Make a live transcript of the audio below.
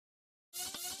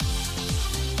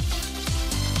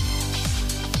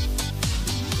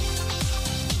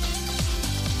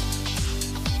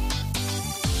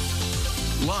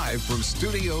Live from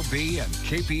Studio B and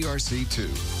KPRC2.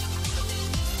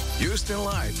 Houston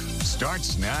Life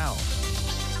starts now.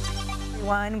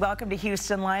 Everyone, welcome to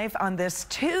Houston Life on this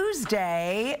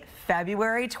Tuesday,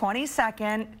 February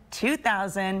 22nd,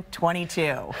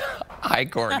 2022. Hi,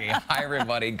 Courtney. Hi,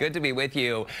 everybody. Good to be with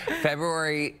you.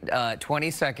 February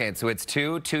 22nd, so it's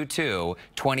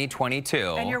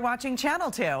 2/22/2022. And you're watching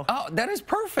Channel 2. Oh, that is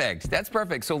perfect. That's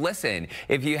perfect. So listen,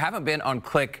 if you haven't been on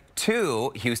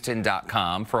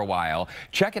click2houston.com for a while,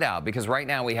 check it out, because right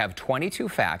now we have 22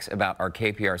 facts about our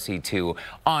KPRC2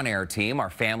 on-air team, our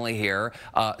family here.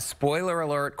 Spoiler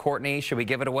alert, Courtney, should we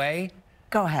give it away?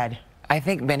 Go ahead. I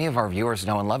think many of our viewers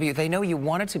know and love you. They know you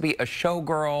wanted to be a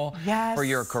showgirl for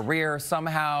your career.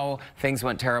 Somehow things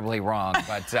went terribly wrong,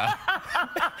 but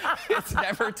it's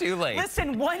never too late.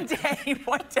 Listen, one day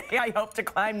I hope to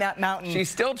climb that mountain. She's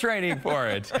still training for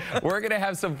it. We're going to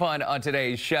have some fun on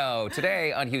today's show.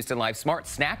 Today on Houston Life, smart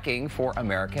snacking for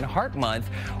American Heart Month.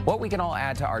 What we can all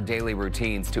add to our daily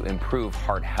routines to improve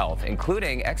heart health,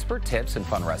 including expert tips and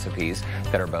fun recipes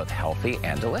that are both healthy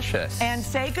and delicious. And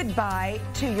say goodbye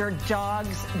to your dog's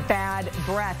bad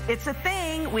breath. It's a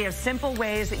thing. We have simple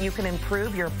ways that you can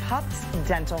improve your pup's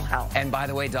dental health. And by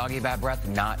the way, doggy bad breath,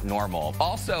 not normal.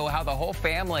 Also, how the whole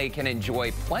family can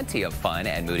enjoy plenty of fun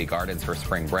at Moody Gardens for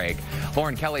spring break.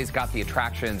 Lauren Kelly's got the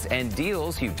attractions and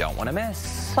deals you don't want to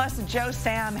miss. Plus, Joe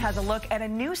Sam has a look at a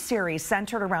new series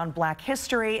centered around Black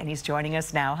history, and he's joining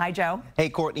us now. Hi, Joe. Hey,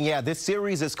 Courtney. Yeah, this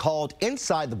series is called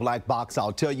Inside the Black Box.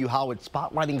 I'll tell you how it's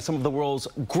spotlighting some of the world's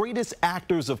greatest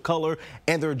actors of color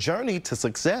and their journey to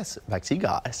success. Back to you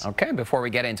guys. Okay, before we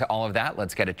get into all of that,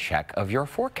 let's get a check of your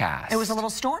forecast. It was a little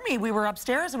stormy. We were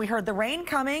upstairs and we heard the rain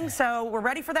coming, so we're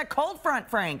ready for that cold front,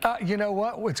 Frank. You know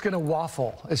what? It's going to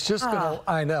waffle. It's just going to,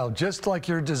 I know, just like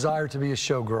your desire to be a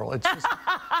showgirl. It's just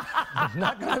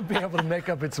not going to be able to make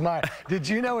up its mind. Did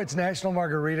you know it's National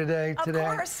Margarita Day today?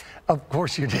 Of course. Of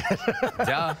course you did.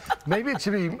 Duh. Maybe it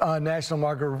should be National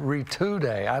Margarita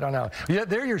Day. I don't know. Yeah,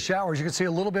 there are your showers. You can see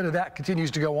a little bit of that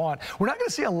continues to go on. We're not going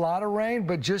to see a lot of rain,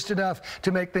 but just enough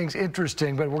to make things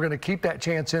interesting. But we're going to keep that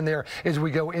chance in there as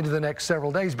we go into the next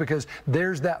several days, because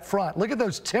there's that front. Look at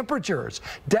those temperatures.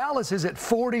 Dallas is at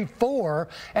 44,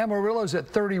 Amarillo's at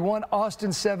 31,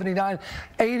 Austin 79,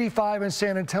 85 in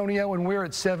San Antonio, and we're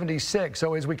at 76.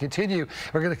 So as we continue,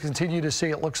 we're going to continue to see,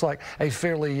 it looks like, a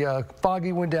fairly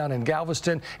foggy one down in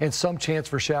Galveston, and some chance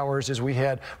for showers as we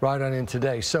head right on in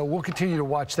today. So we'll continue to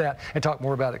watch that and talk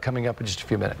more about it coming up in just a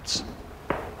few minutes.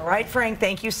 All right, Frank,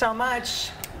 thank you so much.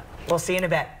 We'll see you in a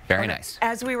bit. Very nice.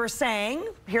 As we were saying,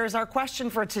 here's our question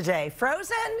for today.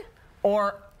 Frozen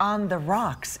or on the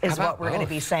rocks is what we're going to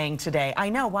be saying today. I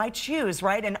know, why choose,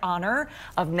 right? In honor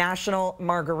of National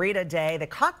Margarita Day. The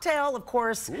cocktail, of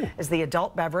course, is the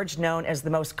adult beverage known as the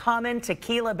most common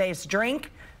tequila-based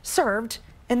drink served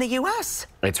in the U.S.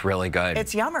 It's really good.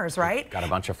 It's yummers, right? Got a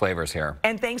bunch of flavors here.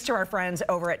 And thanks to our friends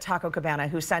over at Taco Cabana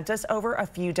who sent us over a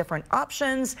few different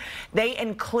options. They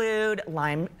include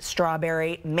lime,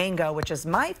 strawberry, mango, which is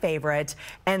my favorite,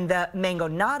 and the mango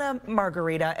nata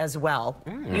margarita as well.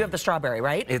 You have the strawberry,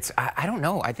 right? I don't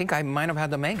know. I think I might have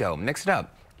had the mango. Mix it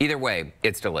up. Either way,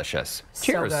 it's delicious.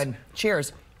 Cheers. So good.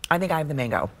 Cheers. I think I have the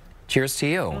mango. Cheers to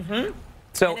you.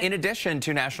 So in addition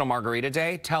to National Margarita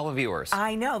Day, tell the viewers.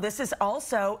 I know, this is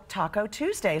also Taco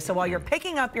Tuesday. So while you're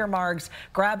picking up your margs,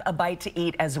 grab a bite to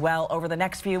eat as well. Over the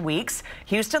next few weeks,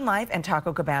 Houston Life and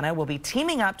Taco Cabana will be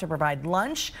teaming up to provide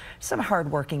lunch to some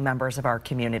hardworking members of our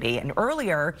community. And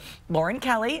earlier, Lauren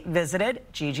Kelly visited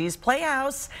Gigi's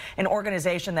Playhouse, an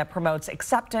organization that promotes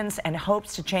acceptance and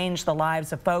hopes to change the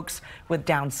lives of folks with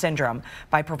Down syndrome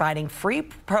by providing free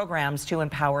programs to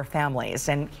empower families.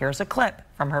 And here's a clip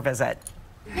from her visit.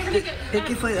 Thank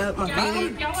you for my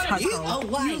favorite taco.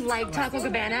 You like Taco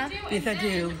Cabana? Yes, I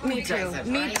do. Me too.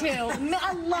 Me too.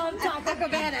 I love Taco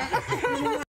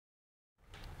Cabana.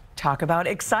 Talk about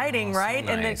exciting, right?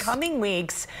 Nice. In the coming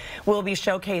weeks, we'll be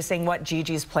showcasing what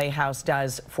Gigi's Playhouse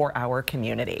does for our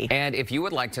community. And if you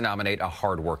would like to nominate a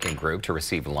hardworking group to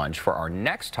receive lunch for our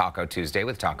next Taco Tuesday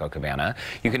with Taco Cabana,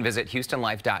 you can visit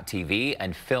HoustonLife.tv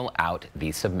and fill out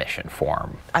the submission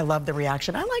form. I love the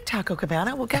reaction. I like Taco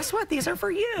Cabana. Well, guess what? These are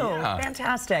for you. Yeah.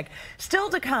 Fantastic.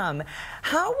 Still to come,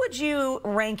 how would you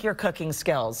rank your cooking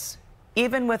skills?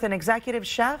 Even with an executive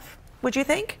chef, would you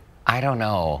think? I don't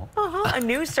know. A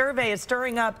new survey is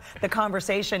stirring up the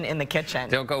conversation in the kitchen.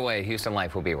 Don't go away. Houston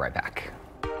Life will be right back.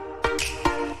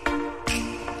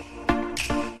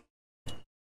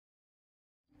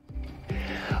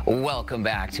 Welcome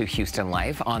back to Houston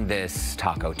Life on this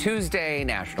Taco Tuesday,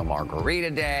 National Margarita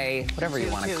Day, whatever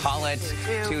you want to call it.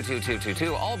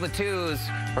 22222. All the twos.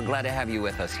 We're glad to have you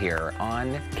with us here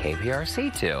on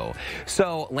KPRC2.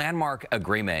 So, landmark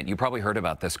agreement. You probably heard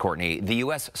about this, Courtney. The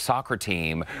U.S. soccer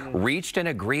team reached an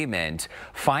agreement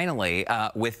finally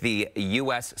with the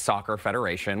U.S. Soccer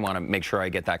Federation. Want to make sure I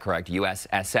get that correct,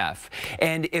 USSF.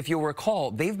 And if you'll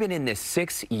recall, they've been in this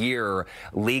 6-year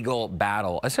legal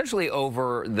battle, essentially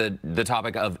over the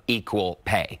topic of equal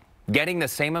pay. Getting the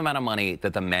same amount of money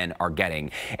that the men are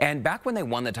getting. And back when they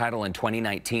won the title in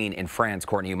 2019 in France,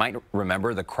 Courtney, you might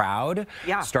remember the crowd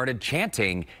started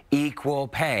chanting equal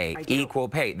pay, equal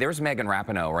pay. There's Megan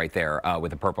Rapinoe right there with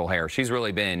the purple hair. She's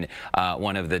really been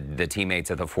one of the teammates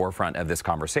at the forefront of this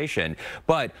conversation.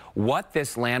 But what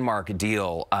this landmark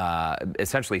deal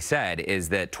essentially said is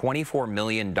that $24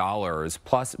 million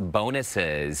plus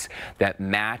bonuses that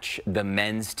match the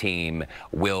men's team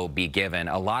will be given.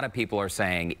 A lot of people are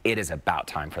saying it is about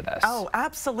time for this. Oh,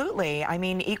 absolutely. I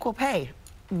mean, equal pay.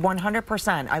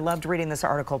 100%. I loved reading this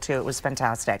article too. It was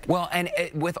fantastic. Well, and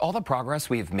with all the progress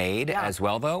we've made as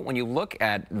well, though, when you look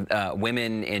at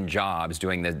women in jobs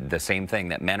doing the same thing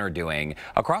that men are doing,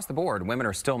 across the board, women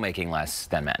are still making less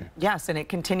than men. Yes, and it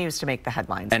continues to make the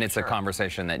headlines. And it's a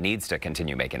conversation that needs to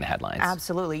continue making the headlines.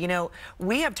 Absolutely. You know,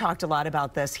 we have talked a lot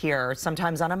about this here,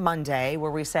 sometimes on a Monday,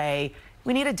 where we say,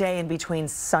 we need a day in between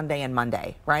Sunday and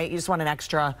Monday, right? You just want an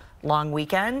extra long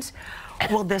weekend.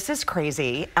 Well, this is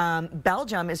crazy.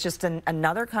 Belgium is just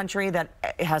another country that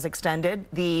has extended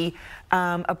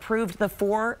approved the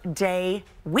 4-day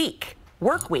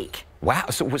work week. Wow,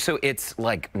 so it's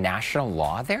like national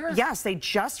law there? Yes, they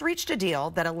just reached a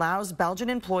deal that allows Belgian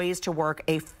employees to work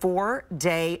a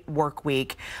 4-day work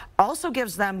week. Also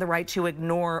gives them the right to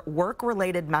ignore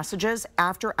work-related messages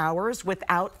after hours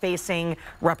without facing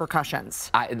repercussions.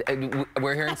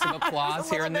 We're hearing some applause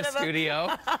here in the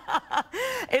studio.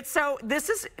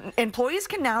 Employees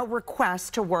can now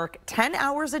request to work 10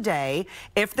 hours a day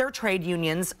if their trade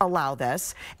unions allow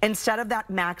this. Instead of that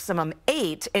maximum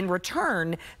 8, in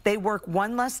return, they work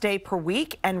one less day per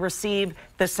week and receive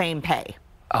the same pay.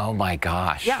 Oh my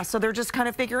gosh. Yeah, so they're just kind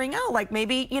of figuring out, like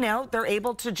maybe, you know, they're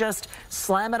able to just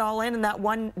slam it all in that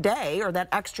one day or that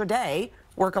extra day,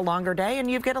 work a longer day, and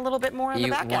you get a little bit more on the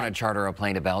back end. You want to charter a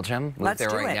plane to Belgium? Let's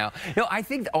do it. Now. No, I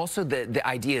think also the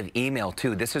idea of email,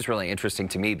 too, this is really interesting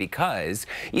to me because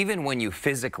even when you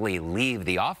physically leave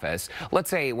the office, let's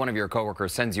say one of your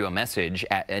coworkers sends you a message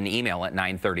an email at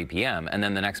 9:30 p.m. and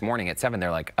then the next morning at 7, they're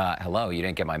like, hello, you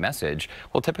didn't get my message.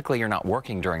 Well, typically you're not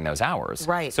working during those hours.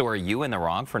 Right. So are you in the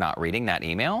wrong for not reading that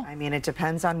email? I mean, it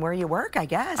depends on where you work, I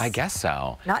guess. I guess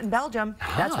so. Not in Belgium.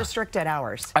 That's restricted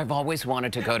hours. I've always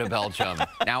wanted to go to Belgium.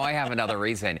 Now I have another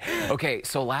reason. Okay,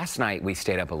 so last night we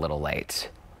stayed up a little late.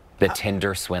 The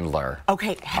Tinder Swindler.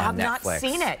 Okay, have not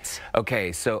seen it.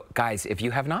 Okay, so guys, if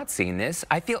you have not seen this,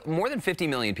 I feel more than 50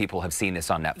 million people have seen this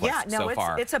on Netflix so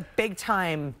far. It's a big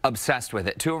time. Obsessed with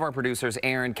it. 2 of our producers,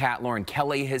 Aaron, Kat, Lauren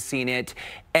Kelly, has seen it.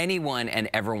 Anyone and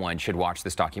everyone should watch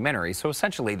this documentary. So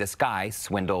essentially, this guy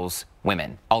swindles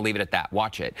women. I'll leave it at that.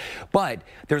 Watch it. But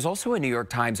there's also a New York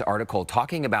Times article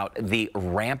talking about the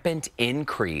rampant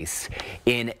increase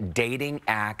in dating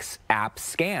app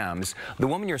scams. The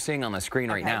woman you're seeing on the screen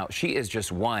right now, she is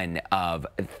just one of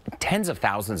tens of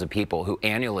thousands of people who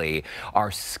annually are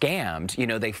scammed. You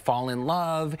know, they fall in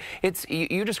love. It's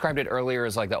you described it earlier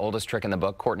as like the oldest trick in the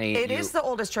book, Courtney. It is the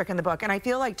oldest trick in the book. And I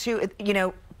feel like, too, you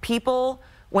know, people,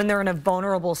 when they're in a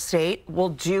vulnerable state, will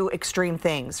do extreme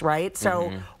things, right?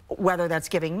 So whether that's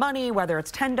giving money, whether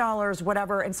it's $10,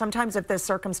 whatever. And sometimes if this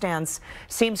circumstance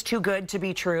seems too good to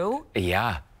be true.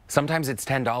 Yeah. Sometimes it's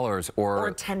 $10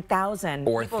 or $10,000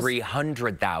 or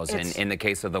 $300,000 in the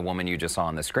case of the woman you just saw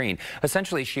on the screen.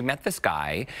 Essentially, she met this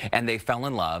guy and they fell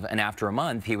in love. And after a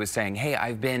month, he was saying, hey,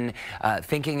 I've been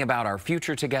thinking about our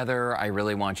future together. I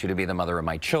really want you to be the mother of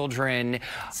my children.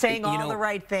 Saying all the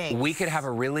right things. We could have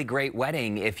a really great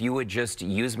wedding if you would just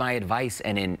use my advice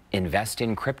and invest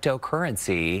in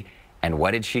cryptocurrency. And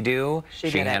what did she do? She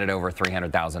handed over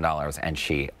 $300,000 and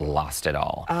she lost it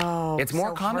all. Oh, it's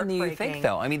more common than you think,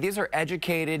 though. I mean, these are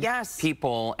educated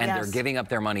people and they're giving up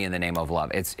their money in the name of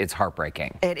love. It's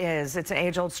heartbreaking. It is. It's an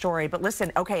age-old story. But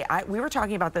listen, okay, we were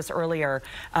talking about this earlier,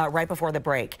 right before the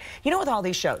break. You know, with all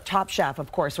these shows, Top Chef,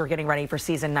 of course, we're getting ready for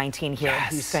season 19 here in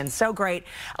Houston. So great.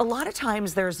 A lot of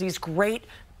times there's these great,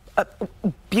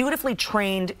 beautifully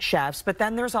trained chefs, but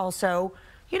then there's also,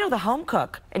 you know, the home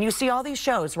cook. And you see all these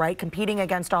shows, right, competing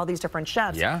against all these different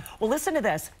chefs. Yeah. Well, listen to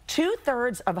this.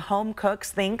 2/3 of home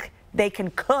cooks think they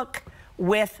can cook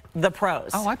with the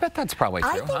pros. Oh, I bet that's probably true.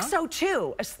 I think so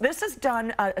too. This is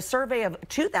done a survey of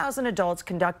 2,000 adults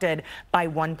conducted by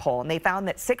one poll, and they found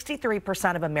that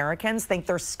 63% of Americans think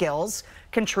their skills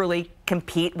can truly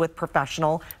compete with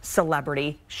professional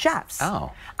celebrity chefs.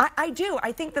 Oh. I do.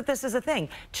 I think that this is a thing.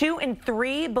 2 in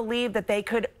 3 believe that they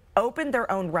could open their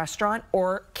own restaurant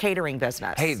or catering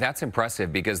business. Hey, that's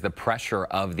impressive because the pressure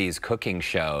of these cooking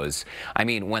shows, I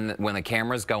mean, when the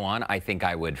cameras go on, I think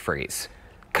I would freeze.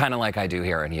 Kind of like I do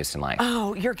here in Houston Life.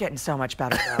 Oh, you're getting so much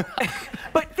better though.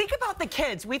 But think about the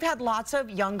kids. We've had lots of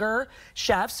younger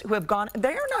chefs who have gone,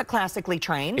 they're not classically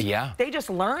trained. Yeah. They just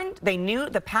learned, they knew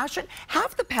the passion.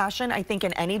 Half the passion, I think,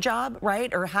 in any job,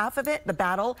 right? Or half of it, the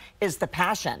battle, is the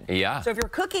passion. Yeah. So if you're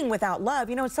cooking without love,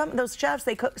 you know, some of those chefs,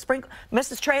 they cook, sprinkle,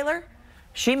 Mrs. Traylor,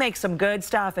 she makes some good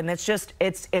stuff, and it's just,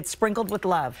 it's sprinkled with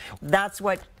love. That's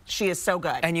what she is so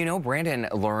good. And you know, Brandon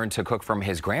learned to cook from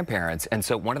his grandparents, and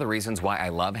so one of the reasons why I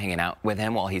love hanging out with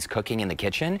him while he's cooking in the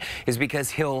kitchen is because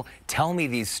he'll tell me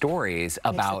these stories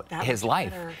about his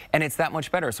life, and it's that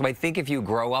much better. So I think if you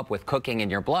grow up with cooking in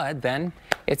your blood, then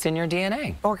it's in your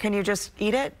DNA. Or can you just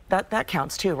eat it? That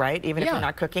counts too, right? Even if you're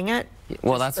not cooking it?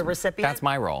 Well, that's the recipient? That's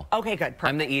my role. Okay, good. Perfect.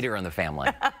 I'm the eater in the family.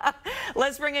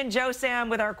 Let's bring in Joe Sam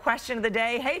with our question of the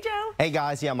day. Hey, Joe. Hey,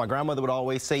 guys. Yeah, my grandmother would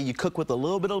always say you cook with a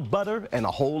little bit of butter and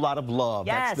a whole lot of love.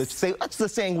 Yes. That's the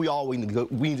saying we all need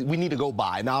to go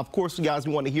by. Now, of course, you guys,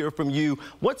 we want to hear from you.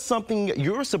 What's something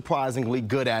you're surprisingly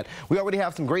good at? We already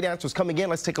have some great answers coming in.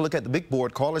 Let's take a look at the big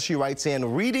board. Carla, she writes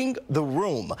in, reading the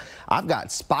room. I've got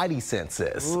spidey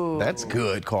senses. Ooh. That's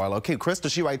good, Carla. Okay,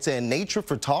 Krista, she writes in, nature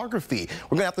photography.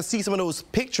 We're going to have to see some of those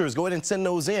pictures. Go ahead and send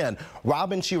those in.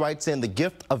 Robin, she writes in, the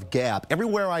gift of gab.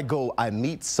 Everywhere I go, I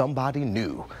meet somebody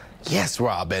new. Yes,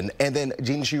 Robin. And then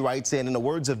Jean, she writes in the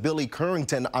words of Billy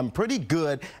Currington, I'm pretty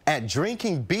good at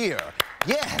drinking beer.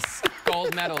 Yes.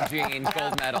 Gold medal, Jean.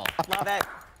 Gold medal. Love it.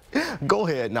 Go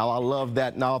ahead. Now, I love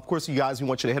that. Now, of course, you guys, we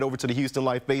want you to head over to the Houston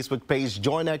Life Facebook page.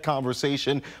 Join that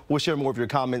conversation. We'll share more of your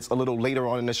comments a little later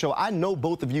on in the show. I know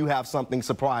both of you have something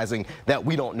surprising that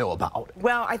we don't know about.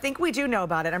 Well, I think we do know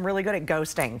about it. I'm really good at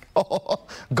ghosting. Oh,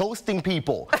 ghosting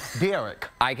people. Derek.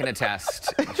 I can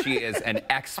attest. She is an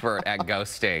expert at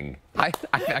ghosting. I've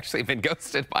actually been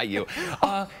ghosted by you.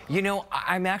 You know,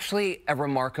 I'm actually a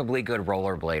remarkably good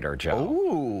rollerblader, Joe.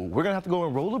 Ooh, we're going to have to go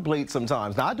and rollerblade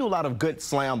sometimes. Now, I do a lot of good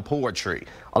slam poetry.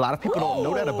 A lot of people don't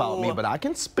know that about me, but I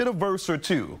can spit a verse or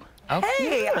two.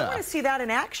 Hey, I want to see that in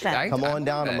action. Come on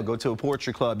down. I'm going to go to a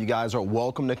poetry club. You guys are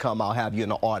welcome to come. I'll have you in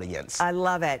the audience. I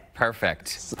love it.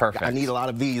 Perfect. Perfect. I need a lot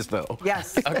of these, though.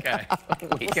 Yes. Okay.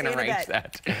 We can arrange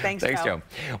that. Thanks, Joe.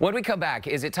 When we come back,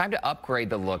 is it time to upgrade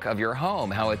the look of your home?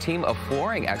 How a team of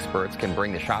flooring experts can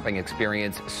bring the shopping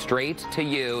experience straight to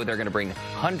you. They're going to bring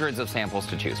hundreds of samples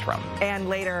to choose from. And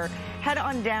later, head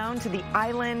on down to the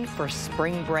island for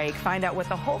spring break. Find out what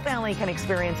the whole family can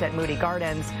experience at Moody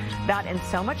Gardens. That and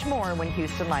so much more when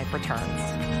Houston Life returns.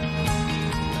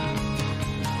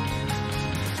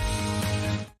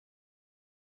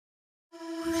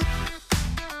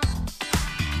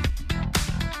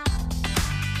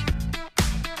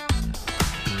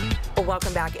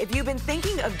 Welcome back. If you've been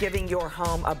thinking of giving your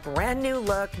home a brand new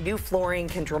look, new flooring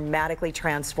can dramatically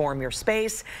transform your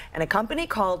space, and a company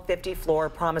called 50 Floor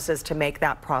promises to make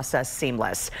that process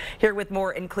seamless. Here with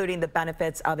more, including the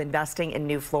benefits of investing in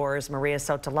new floors, Maria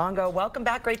Sotolongo. Welcome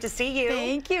back. Great to see you.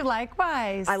 Thank you.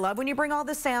 Likewise. I love when you bring all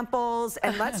the samples,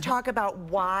 and let's talk about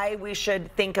why we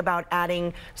should think about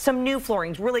adding some new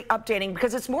flooring, really updating,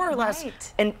 because it's more or less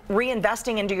in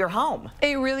reinvesting into your home.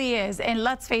 It really is. And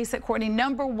let's face it, Courtney,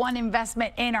 #1 investment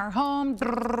in our home,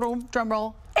 drum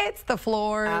roll, it's the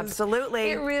floors.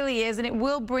 Absolutely. It really is, and it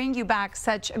will bring you back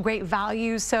such great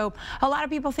value. So a lot of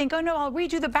people think, oh no, I'll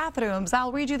redo the bathrooms,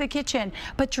 I'll redo the kitchen,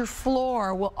 but your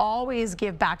floor will always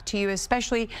give back to you,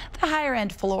 especially the higher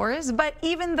end floors, but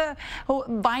even the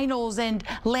vinyls and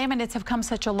laminates have come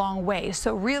such a long way.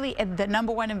 So really the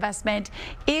 #1 investment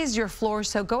is your floor.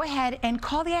 So go ahead and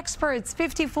call the experts.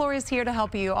 50 Floor is here to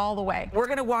help you all the way. We're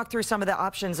going to walk through some of the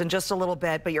options in just a little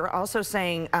bit, but you're also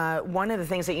saying one of the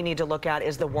things that you need to look at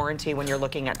is the warranty when you're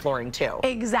looking at flooring too.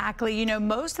 Exactly. You know,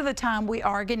 most of the time we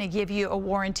are going to give you a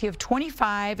warranty of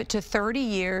 25 to 30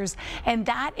 years, and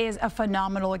that is a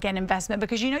phenomenal, again, investment,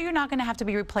 because you know you're not going to have to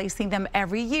be replacing them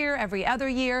every year, every other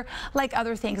year, like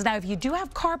other things. Now, if you do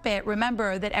have carpet,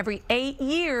 remember that every 8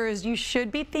 years you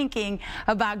should be thinking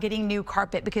about getting new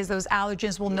carpet, because those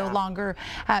allergens will no longer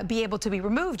be able to be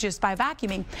removed just by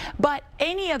vacuuming. But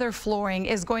any other flooring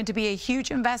is going to be a huge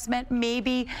investment,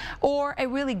 maybe, or a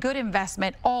really good investment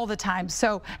improvement all the time.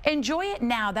 So enjoy it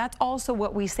now. That's also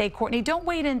what we say, Courtney. Don't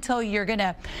wait until you're going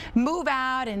to move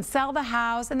out and sell the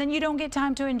house and then you don't get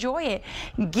time to enjoy it.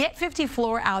 Get 50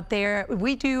 Floor out there.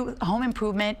 We do home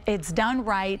improvement. It's done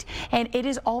right, and it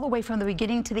is all the way from the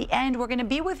beginning to the end. We're going to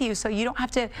be with you, so you don't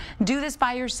have to do this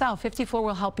by yourself. 50 Floor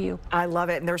will help you. I love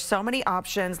it, and there's so many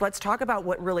options. Let's talk about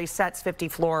what really sets 50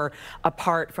 Floor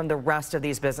apart from the rest of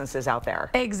these businesses out there.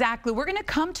 Exactly. We're going to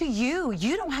come to you.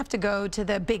 You don't have to go to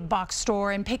the big box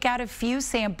store and pick out a few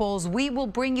samples. We will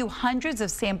bring you hundreds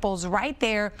of samples right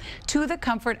there to the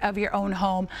comfort of your own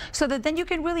home, so that then you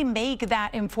can really make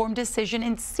that informed decision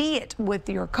and see it with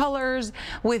your colors,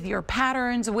 with your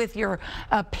patterns, with your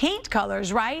paint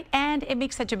colors, right? And it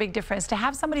makes such a big difference to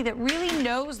have somebody that really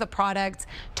knows the product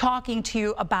talking to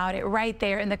you about it right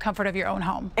there in the comfort of your own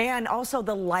home. And also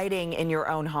the lighting in your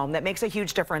own home. That makes a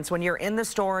huge difference. When you're in the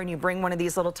store and you bring one of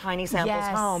these little tiny samples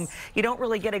home, you don't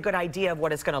really get a good idea of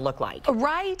what it's going to look like.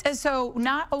 Right. So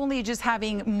not only just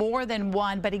having more than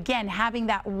one, but again, having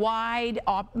that wide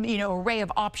array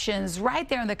of options right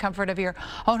there in the comfort of your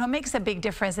own home makes a big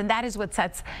difference. And that is what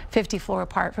sets 50 Floor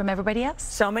apart from everybody else.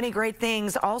 So many great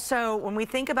things. Also, when we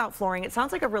think about flooring, it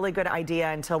sounds like a really good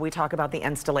idea until we talk about the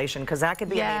installation, because that could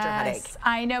be a major headache.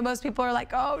 I know most people are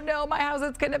like, oh no, my house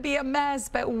is going to be a mess,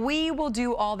 but we will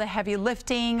do all the heavy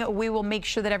lifting. We will make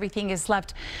sure that everything is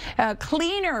left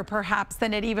cleaner perhaps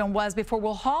than it even was before.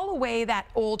 We'll haul away that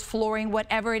old flooring,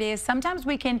 whatever it is. Sometimes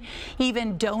we can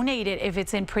even donate it if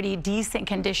it's in pretty decent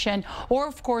condition, or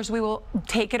of course we will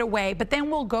take it away, but then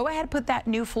we'll go ahead and put that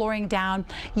new flooring down.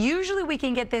 Usually we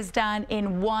can get this done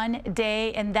in one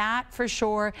day, and that for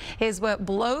sure is what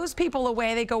blows people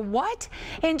away. They go, what?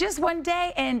 In just one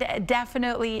day? And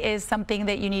definitely is something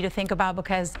that you need to think about,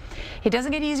 because it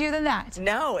doesn't get easier than that.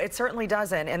 No, it certainly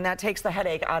doesn't, and that takes the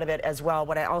headache out of it as well.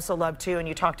 What I also love too, and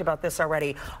you talked about this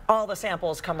already, all the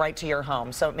samples come right to your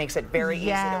home, so it makes it very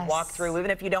easy to walk through,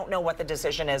 even if you don't know what the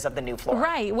decision is of the new floor.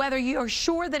 Right, whether you're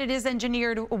sure that it is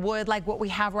engineered wood like what we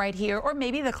have right here, or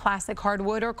maybe the classic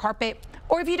hardwood or carpet,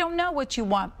 or if you don't know what you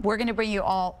want, we're going to bring you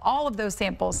all of those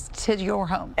samples to your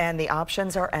home. And the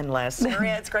options are endless.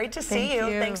 Maria, it's great to see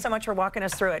you. Thanks so much for walking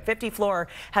us through it. 50 Floor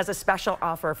has a special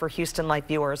offer for Houston Life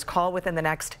viewers. Call within the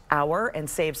next hour and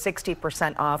save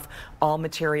 60% off all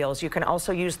materials. You can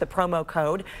also use the promo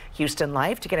code Houston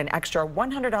Life to get an extra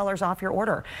 $100 off your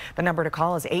order. The number to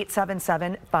call is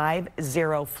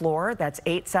 877-50-FLOOR. That's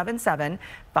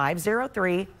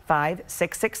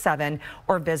 877-503-5667,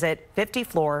 or visit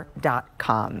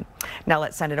 50floor.com. Now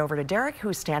let's send it over to Derek,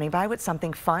 who's standing by with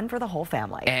something fun for the whole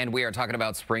family. And we are talking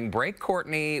about spring break,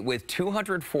 Courtney, with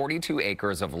 242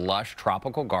 acres of lush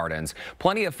tropical gardens,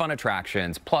 plenty of fun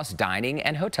attractions, plus dining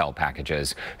and hotel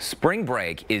packages. Spring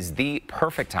break is the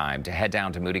perfect time to head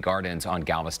down to Moody Gardens on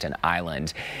Galveston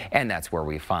Island. And that's where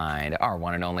we find our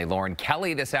one and only Lauren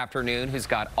Kelly this afternoon, who's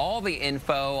got all the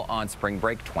info on Spring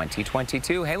Break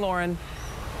 2022. Hey, Lauren.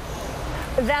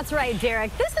 That's right,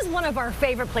 Derek. This is one of our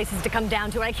favorite places to come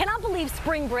down to, and I cannot believe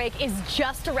spring break is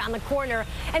just around the corner.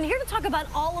 And here to talk about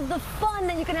all of the fun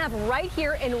that you can have right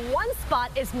here in one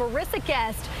spot is Marissa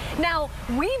Guest. Now,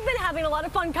 we've been having a lot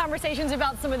of fun conversations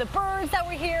about some of the birds that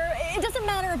were here. It doesn't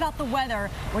matter about the weather.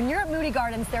 When you're at Moody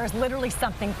Gardens, there's literally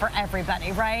something for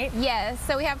everybody, right? Yes,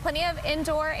 so we have plenty of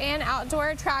indoor and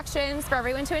outdoor attractions for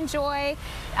everyone to enjoy,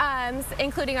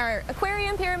 including our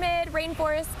aquarium pyramid,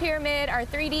 rainforest pyramid, our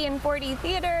 3D and 4D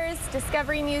theaters,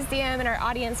 Discovery Museum, and our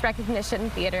audience recognition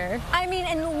theater. I mean,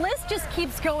 and the list just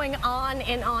keeps going on,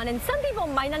 and some people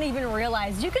might not even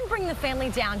realize you can bring the family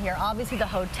down here. Obviously the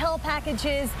hotel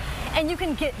packages, and you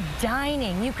can get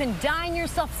dining. You can dine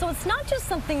yourself, so it's not just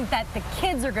something that the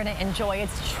kids are going to enjoy.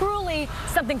 It's truly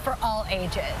something for all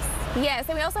ages. Yes,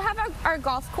 and we also have our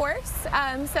golf course,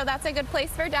 so that's a good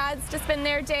place for dads to spend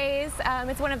their days.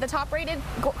 It's one of the top-rated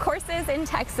courses in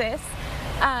Texas,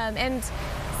 and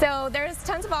so there's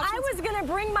tons of options. I was going to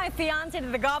bring my fiance to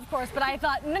the golf course, but I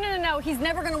thought, no, he's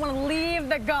never going to want to leave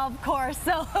the golf course.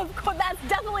 So of course, that's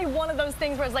definitely one of those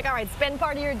things where it's like, all right, spend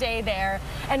part of your day there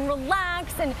and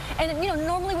relax. And you know,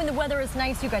 normally when the weather is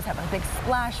nice, you guys have a big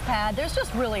splash pad. There's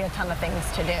just really a ton of things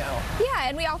to do. Yeah,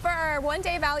 and we offer our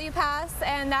one-day value pass,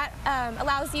 and that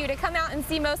allows you to come out and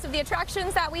see most of the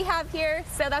attractions that we have here.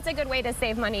 So that's a good way to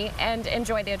save money and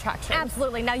enjoy the attractions.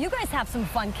 Absolutely. Now, you guys have some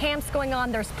fun camps going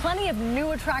on. There's plenty of new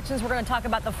attractions attractions. We're going to talk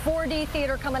about the 4D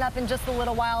theater coming up in just a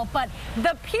little while. But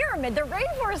the pyramid, the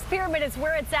Rainforest Pyramid is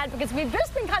where it's at because we've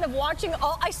just been kind of watching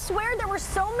all. I swear there were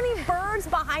so many birds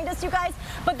behind us, you guys,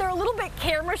 but they're a little bit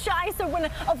camera shy. So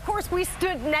when, of course, we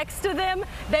stood next to them,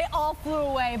 they all flew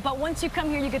away. But once you come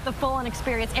here, you get the full-on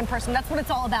experience in person. That's what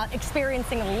it's all about,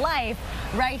 experiencing life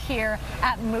right here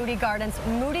at Moody Gardens.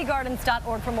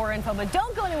 moodygardens.org for more info. But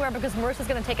don't go anywhere because Marissa's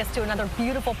going to take us to another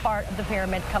beautiful part of the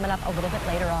pyramid coming up a little bit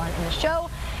later on in the show.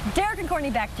 Derek and Courtney,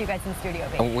 back to you guys in studio.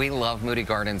 Baby. We love Moody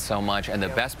Gardens so much, and the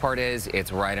best part is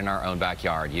it's right in our own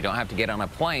backyard. You don't have to get on a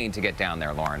plane to get down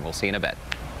there, Lauren. We'll see you in a bit.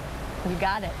 You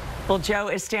got it. Well, Joe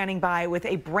is standing by with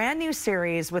a brand new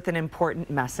series with an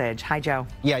important message. Hi, Joe.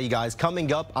 Yeah, you guys,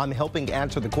 coming up, I'm helping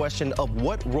answer the question of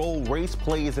what role race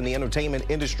plays in the entertainment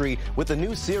industry with a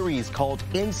new series called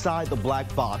Inside the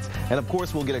Black Box. And of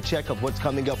course, we'll get a check of what's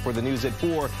coming up for the news at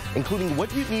 4, including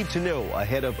what you need to know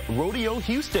ahead of Rodeo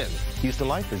Houston. Houston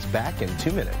Life is back in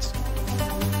 2 minutes.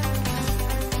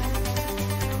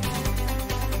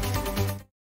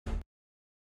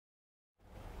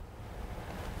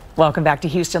 Welcome back to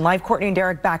Houston Live. Courtney and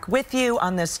Derek back with you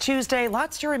on this Tuesday.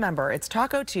 Lots to remember. It's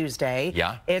Taco Tuesday.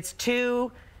 Yeah. It's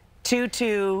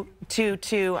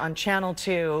 2/22/22 on Channel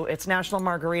 2. It's National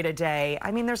Margarita Day.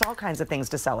 I mean, there's all kinds of things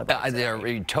to celebrate.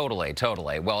 Totally.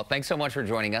 Well, thanks so much for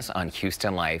joining us on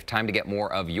Houston Life. Time to get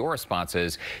more of your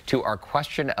responses to our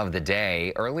question of the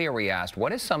day. Earlier, we asked,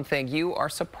 what is something you are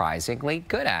surprisingly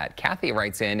good at? Kathy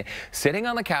writes in, sitting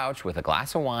on the couch with a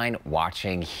glass of wine,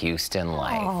 watching Houston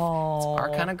Life. Oh, it's our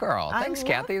kind of girl. Thanks,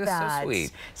 Kathy. That's so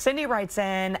sweet. Cindy writes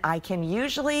in, I can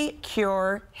usually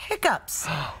cure hiccups.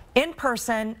 In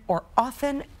person or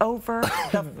often over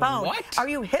the phone. What? Are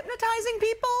you hypnotizing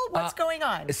people? What's going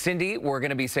on? Cindy, we're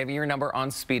going to be saving your number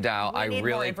on speed dial. I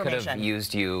really could have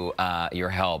used your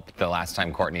help the last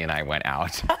time Courtney and I went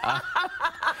out.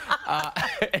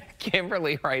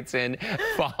 Kimberly writes in,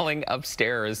 falling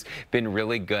upstairs, been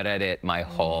really good at it my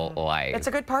whole life. It's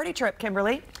a good party trip,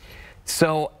 Kimberly.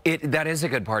 So that is a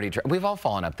good party trip. We've all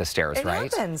fallen up the stairs,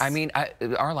 right? Happens. I mean,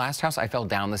 our last house, I fell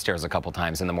down the stairs a couple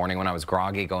times in the morning when I was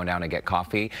groggy going down to get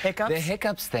coffee. Hiccups? The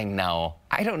hiccups thing, no.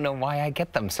 I don't know why I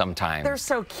get them sometimes. They're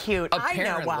so cute. Apparently,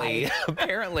 I know why.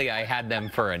 Apparently, I had them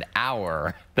for an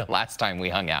hour the last time we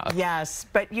hung out. Yes,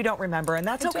 but you don't remember, and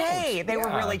that's okay. They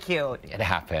were really cute. It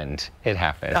happened. It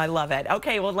happened. I love it.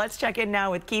 Okay, well, let's check in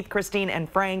now with Keith, Christine, and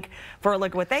Frank for a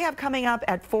look at what they have coming up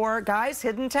at 4. Guys,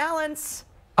 hidden talents.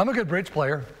 I'm a good bridge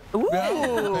player. Ooh,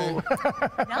 nice.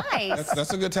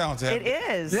 That's a good talent to have. It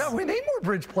is. Yeah, we need more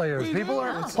bridge players. People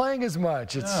aren't playing as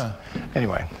much.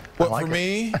 Anyway. Well, for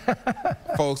me,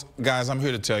 folks, guys, I'm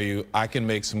here to tell you, I can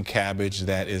make some cabbage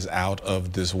that is out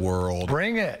of this world.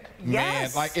 Bring it. Man,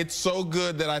 Yes. like it's so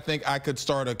good that I think I could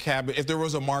start a cabbage. If there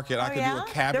was a market, I could do a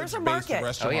cabbage-based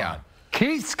restaurant. Oh, yeah.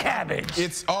 Keith's Cabbage.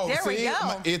 It's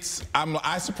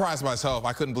I surprised myself.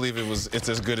 I couldn't believe it's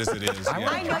as good as it is.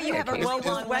 I know you have a long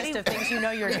list of things you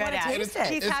know you're good at. It's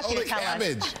He's happy to tell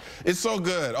cabbage. us. It's so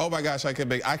good. Oh my gosh, I can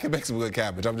make some good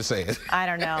cabbage. I'm just saying. I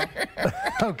don't know.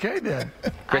 Okay then.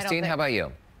 Christine, how about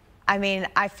you? I mean,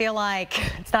 I feel like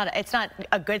it's not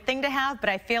a good thing to have, but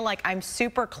I feel like I'm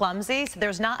super clumsy. So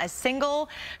there's not a single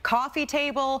coffee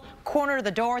table, corner of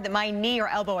the door that my knee or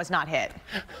elbow has not hit.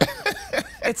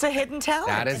 It's a hidden talent.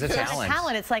 That is a talent.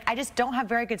 It's like I just don't have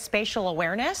very good spatial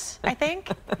awareness, I think.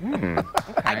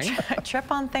 I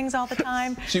trip on things all the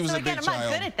time. She was so a again, big I'm not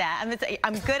child. good at that.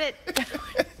 I'm good at...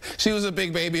 She was a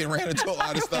big baby and ran into a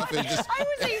lot of stuff. And just... I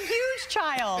was a huge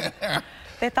child.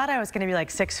 They thought I was going to be like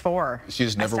 6'4". She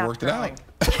just never worked it out.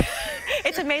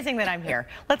 It's amazing that I'm here.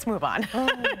 Let's move on.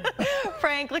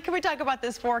 Frank, can we talk about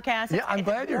this forecast? Yeah, I'm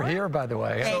glad you're here, by the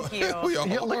way. Thank you.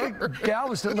 Yeah, look at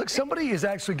Galveston. Look, somebody is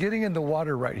actually getting in the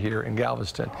water right here in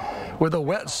Galveston with a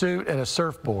wetsuit and a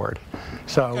surfboard.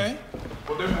 So well,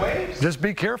 there's waves. Just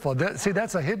be careful. See,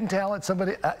 that's a hidden talent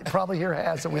somebody probably here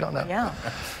has that we don't know. Yeah.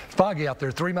 It's foggy out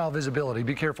there, 3-mile visibility.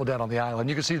 Be careful down on the island.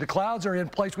 You can see the clouds are in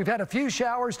place. We've had a few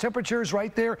showers, temperatures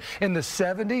right there in the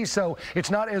 70s, so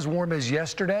it's not as warm as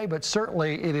yesterday, but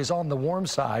certainly it is on the warm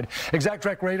side. Exact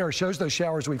Track radar shows those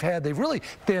showers we've had. They've really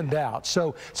thinned out,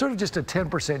 so sort of just a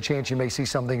 10% chance you may see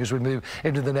something as we move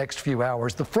into the next few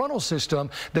hours. The frontal system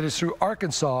that is through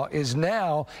Arkansas is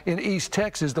now in East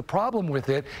Texas. The problem with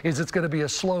it is it's going to be a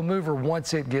slow mover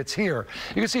once it gets here.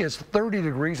 You can see it's 30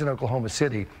 degrees in Oklahoma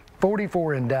City.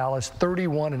 44 in Dallas,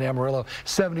 31 in Amarillo,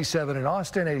 77 in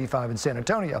Austin, 85 in San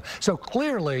Antonio. So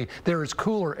clearly there is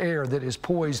cooler air that is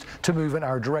poised to move in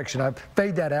our direction. I've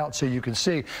fade that out so you can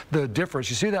see the difference.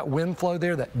 You see that wind flow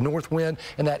there, that north wind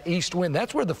and that east wind?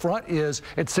 That's where the front is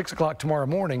at 6 o'clock tomorrow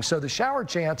morning. So the shower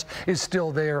chance is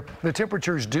still there. The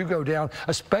temperatures do go down,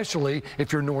 especially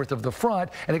if you're north of the front,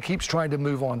 and it keeps trying to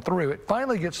move on through. It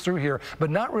finally gets through here,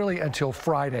 but not really until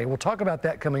Friday. We'll talk about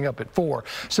that coming up at 4.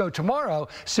 So tomorrow,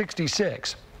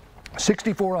 66.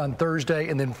 64 on Thursday,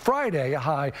 and then Friday a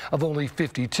high of only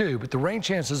 52. But the rain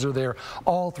chances are there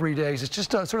all 3 days. It's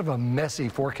just sort of a messy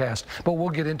forecast, but we'll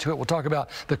get into it. We'll talk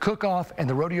about the cook-off and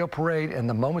the rodeo parade and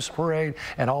the Momus parade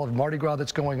and all of Mardi Gras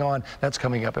that's going on. That's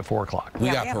coming up at 4 o'clock. We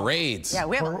got parades. Yeah,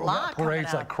 we have a lot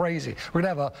parades like crazy. We're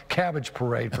going to have a cabbage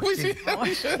parade for kids.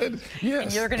 We should. Yes.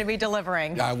 And you're going to be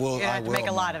delivering. I will. You have to make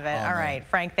a lot of it. All right,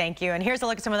 Frank, thank you. And here's a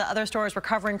look at some of the other stories we're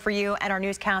covering for you and our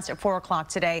newscast at 4 o'clock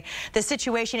today. The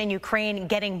situation in Ukraine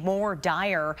getting more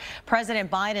dire. President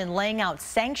Biden laying out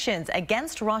sanctions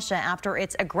against Russia after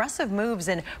its aggressive moves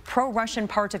in pro-Russian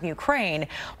parts of Ukraine.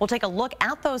 We'll take a look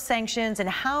at those sanctions and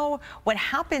how what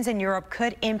happens in Europe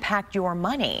could impact your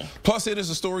money. Plus, it is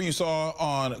a story you saw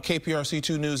on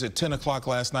KPRC2 News at 10 o'clock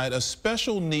last night. A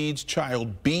special needs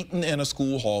child beaten in a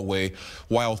school hallway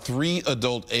while 3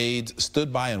 adult aides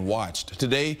stood by and watched.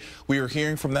 Today, we are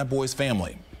hearing from that boy's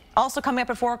family. Also coming up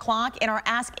at 4 o'clock in our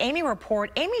Ask Amy report,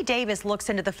 Amy Davis looks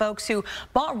into the folks who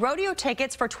bought rodeo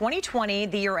tickets for 2020,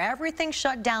 the year everything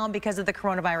shut down because of the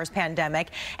coronavirus pandemic,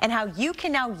 and how you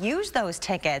can now use those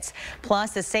tickets.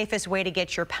 Plus, the safest way to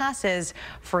get your passes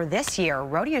for this year.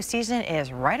 Rodeo season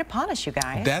is right upon us, you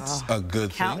guys. That's a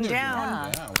good Counting thing.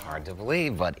 down. Yeah, hard to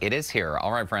believe, but it is here.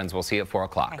 All right, friends, we'll see you at 4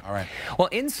 o'clock. All right. Well,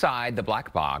 Inside the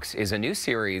Black Box is a new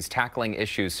series tackling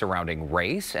issues surrounding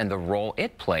race and the role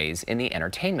it plays in the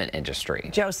entertainment industry.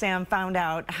 Joe Sam found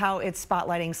out how it's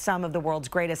spotlighting some of the world's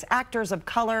greatest actors of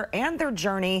color and their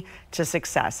journey to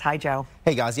success. Hi, Joe.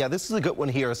 Hey, guys. Yeah, this is a good one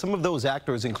here. Some of those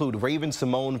actors include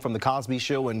Raven-Symoné from The Cosby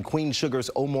Show and Queen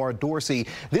Sugar's Omar Dorsey.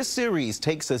 This series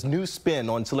takes a new spin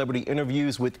on celebrity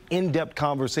interviews with in-depth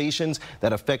conversations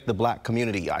that affect the black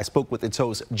community. I spoke with its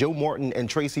hosts Joe Morton and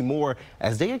Tracy Moore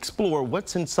as they explore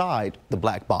what's inside the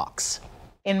black box.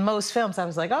 In most films, I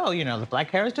was like, oh, you know, the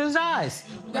black character dies.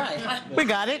 We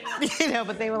got it.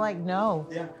 But they were like, no,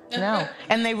 no.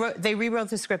 And they rewrote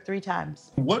the script 3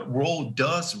 times. What role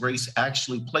does race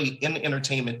actually play in the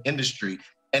entertainment industry?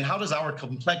 And how does our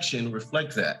complexion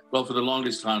reflect that? Well, for the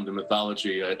longest time, the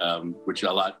mythology, which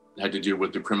a lot had to do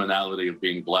with the criminality of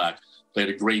being black, played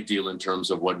a great deal in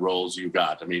terms of what roles you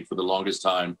got. I mean, for the longest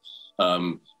time,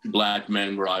 black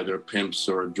men were either pimps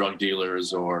or drug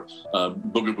dealers or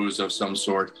boogaboos of some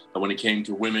sort. When it came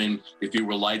to women, if you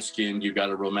were light-skinned, you got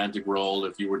a romantic role.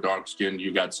 If you were dark-skinned,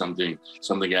 you got something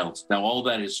else. Now, all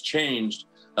that has changed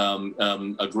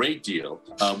a great deal.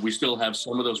 We still have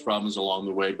some of those problems along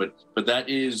the way, but that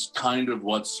is kind of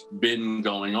what's been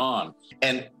going on.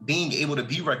 And being able to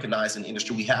be recognized in the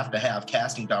industry, we have to have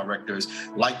casting directors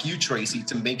like you, Tracy,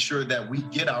 to make sure that we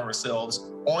get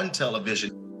ourselves on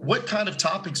television. What kind of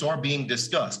topics are being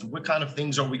discussed? What kind of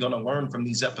things are we going to learn from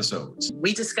these episodes?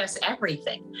 We discuss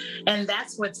everything. And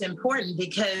that's what's important,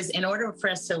 because in order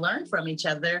for us to learn from each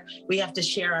other, we have to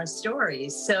share our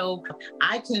stories. So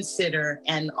I consider,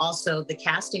 and also the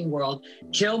casting world,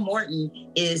 Joe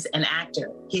Morton is an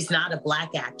actor. He's not a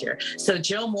black actor. So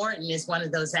Joe Morton is one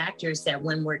of those actors that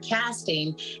when we're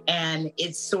casting and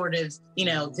it's sort of, you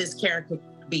know, this character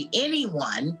could be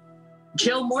anyone,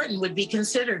 Joe Morton would be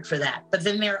considered for that. But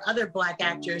then there are other black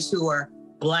actors who are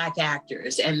black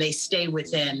actors and they stay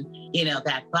within, you know,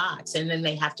 that box, and then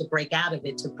they have to break out of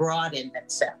it to broaden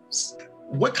themselves.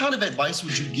 What kind of advice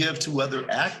would you give to other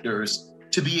actors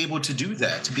to be able to do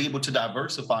that, to be able to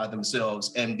diversify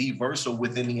themselves and be versatile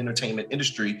within the entertainment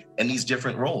industry and these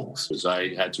different roles?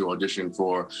 I had to audition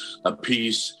for a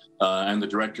piece. And the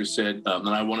director said, and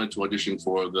I wanted to audition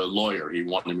for the lawyer. He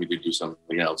wanted me to do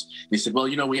something else. He said, well,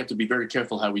 you know, we have to be very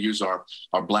careful how we use our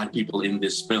black people in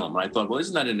this film. And I thought, well,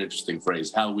 isn't that an interesting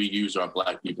phrase, how we use our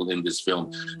black people in this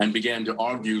film? And began to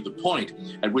argue the point,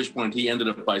 at which point he ended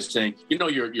up by saying, you know,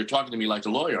 you're talking to me like a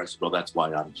lawyer. I said, well, that's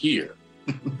why I'm here.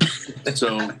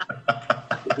 So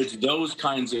it's those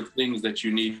kinds of things that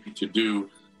you need to do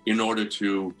in order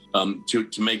to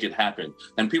make it happen.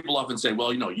 And people often say,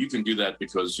 well, you know, you can do that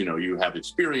because, you know, you have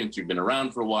experience, you've been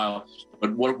around for a while,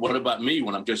 but what about me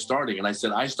when I'm just starting? And I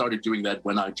said, I started doing that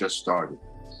when I just started,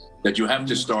 that you have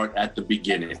to start at the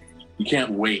beginning. You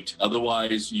can't wait.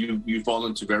 Otherwise, you fall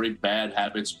into very bad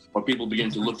habits, or people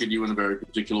begin to look at you in very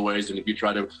particular ways. And if you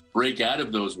try to break out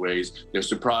of those ways, they're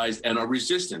surprised and are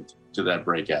resistant to that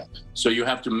breakout. So you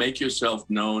have to make yourself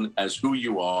known as who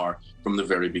you are from the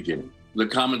very beginning. The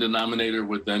common denominator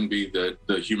would then be the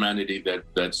humanity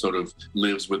that sort of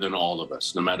lives within all of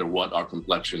us, no matter what our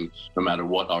complexion, no matter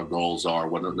what our goals are,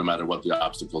 no matter what the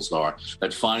obstacles are.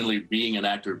 That finally, being an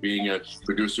actor, being a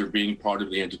producer, being part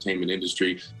of the entertainment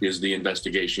industry is the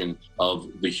investigation of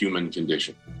the human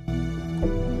condition.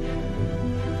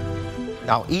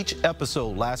 Now, each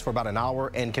episode lasts for about an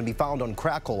hour and can be found on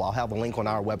Crackle. I'll have a link on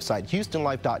our website,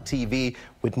 HoustonLife.tv,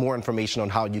 with more information on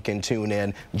how you can tune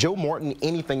in. Joe Morton,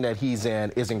 anything that he's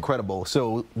in is incredible.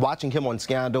 So watching him on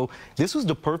Scandal, this was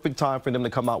the perfect time for them to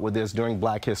come out with this during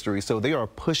Black History. So they are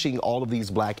pushing all of these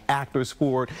Black actors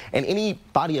forward and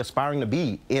anybody aspiring to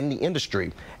be in the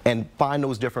industry and find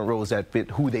those different roles that fit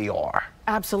who they are.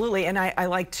 Absolutely, and I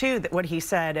like too that what he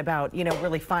said about, you know,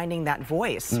 really finding that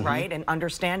voice, right, and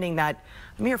understanding that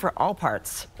I'm here for all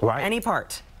parts, right, any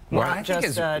part. What I think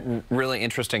is really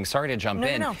interesting, sorry to jump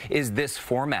in, no. is this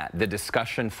format, the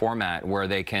discussion format where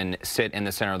they can sit in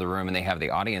the center of the room and they have the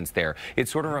audience there. It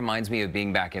sort of reminds me of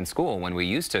being back in school when we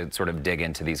used to sort of dig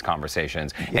into these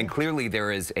conversations. And clearly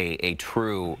there is a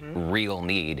true, real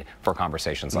need for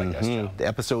conversations like this, Joe. The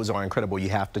episodes are incredible. You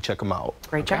have to check them out.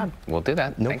 Great job. We'll do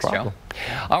that. No Thanks, problem.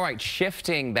 Joe. All right,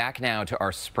 shifting back now to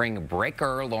our spring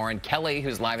breaker, Lauren Kelly,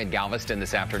 who's live in Galveston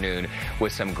this afternoon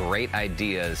with some great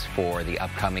ideas for the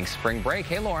upcoming spring break.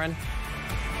 Hey, Lauren.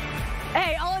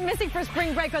 Hey, all I'm missing for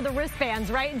spring break are the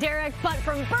wristbands, right, Derek? But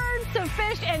from birds to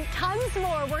fish and tons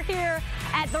more, we're here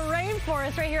at the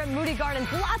Rainforest right here at Moody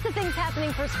Gardens. Lots of things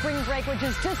happening for spring break, which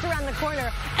is just around the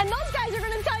corner. And those guys are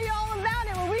going to tell you all about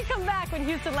it when we come back when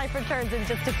Houston Life returns in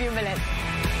just a few minutes.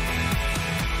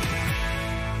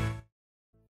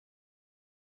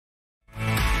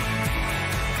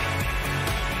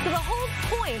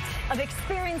 Of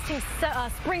experiencing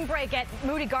spring break at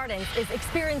Moody Gardens is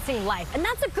experiencing life. And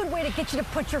that's a good way to get you to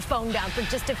put your phone down for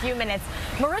just a few minutes.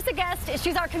 Marissa Guest,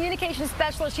 she's our communications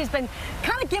specialist. She's been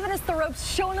kind of giving us the ropes,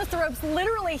 showing us the ropes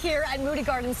literally here at Moody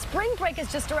Gardens. Spring break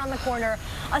is just around the corner.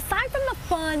 Aside from the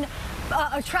fun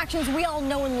attractions we all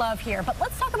know and love here, but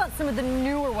let's talk about some of the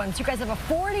newer ones. You guys have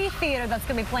a 4D theater that's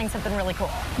going to be playing something really cool.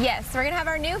 Yes, we're going to have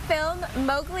our new film,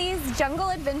 Mowgli's Jungle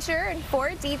Adventure in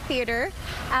 4D theater.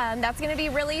 That's going to be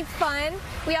really fun.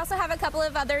 We also have a couple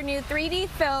of other new 3D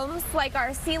films like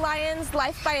our Sea Lions,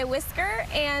 Life by a Whisker,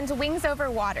 and Wings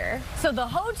Over Water. So the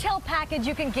hotel package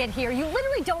you can get here, you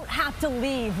literally don't have to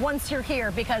leave once you're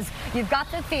here because you've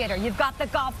got the theater, you've got the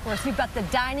golf course, you've got the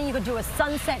dining, you can do a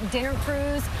sunset dinner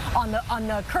cruise on the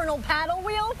Colonel paddle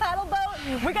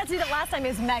boat. We got to see that last time. It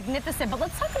was magnificent. But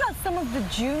let's talk about some of the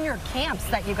junior camps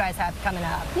that you guys have coming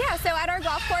up. Yeah, so at our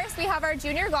golf course, we have our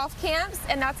junior golf camps,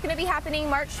 and that's going to be happening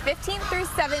March 15th through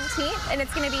 17th, and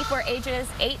it's going to be for ages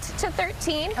 8 to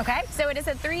 13. Okay. So it is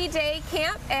a 3-day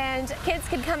camp, and kids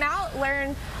can come out,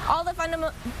 learn all the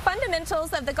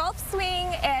fundamentals of the golf swing,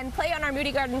 and play on our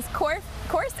Moody Gardens course,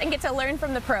 and get to learn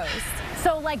from the pros.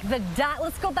 So like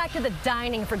let's go back to the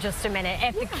dining for just a minute.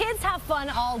 If the kids have fun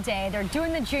all day, they're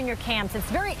doing the junior camps, it's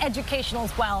very educational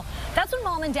as well. That's when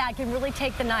mom and dad can really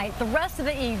take the rest of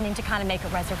the evening to kind of make a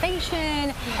reservation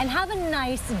and have a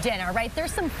nice dinner, right?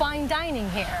 There's some fine dining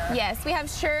here. Yes, we have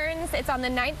Shern's. It's on the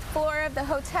 9th floor of the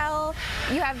hotel.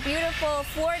 You have beautiful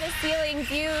floor-to-ceiling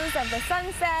views of the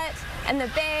sunset and the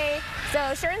bay.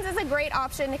 So Shern's is a great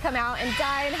option to come out and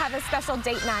dine, have a special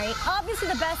date night. Obviously,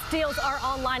 the best deals are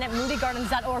online at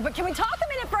moodygardens.org, but can we talk a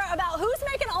minute about who's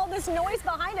making all this noise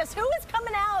behind us? Who is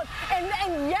coming out and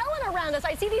yelling around us?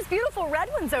 I see these beautiful red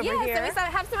ones over here. Yeah, so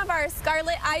we have some of our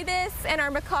scarlet ibis and our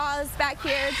macaws back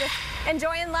here just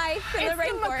enjoying life in the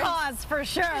rainforest. It's the macaws for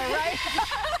sure, right?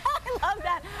 I love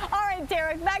that. All right,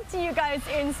 Derek, back to you guys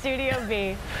in Studio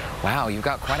B. Wow, you've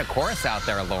got quite a chorus out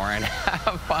there, Lauren.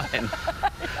 Have fun.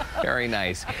 Very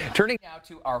nice. Turning now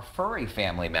to our furry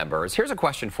family members. Here's a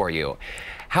question for you.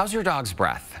 How's your dog's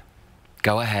breath?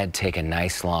 Go ahead, take a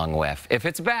nice long whiff. If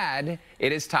it's bad,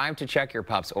 it is time to check your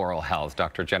pup's oral health.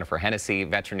 Dr. Jennifer Hennessy,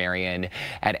 veterinarian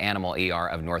at Animal ER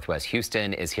of Northwest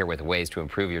Houston, is here with ways to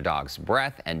improve your dog's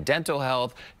breath and dental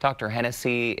health. Dr.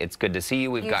 Hennessy, it's good to see you.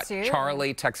 We've got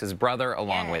Charlie, Tex's brother,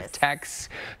 along with Tex,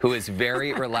 who is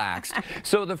very relaxed.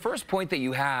 So the first point that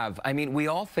you have, I mean, we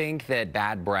all think that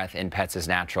bad breath in pets is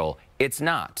natural. It's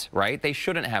not, right? They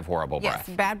shouldn't have horrible breath.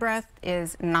 Yes, bad breath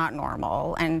is not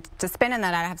normal. And to spin in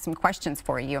that, I have some questions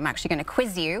for you. I'm actually going to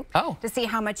quiz you to see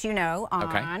how much you know.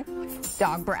 on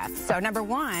dog breath. So number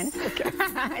one,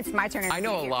 it's my turn. I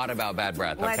know a lot about bad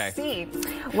breath. Let's see.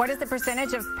 What is the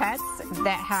percentage of pets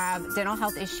that have dental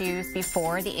health issues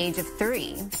before the age of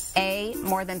 3? A,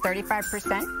 more than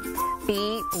 35%,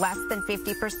 B, less than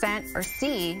 50%, or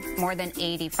C, more than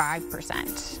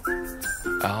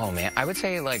 85%? Oh, man. I would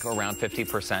say like around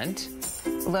 50%.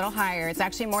 A little higher. It's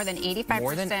actually more than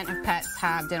 85% of pets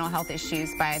have dental health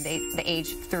issues by the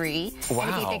age 3. Wow. And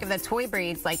if you think of the toy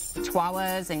breeds like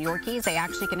Chihuahuas and Yorkies, they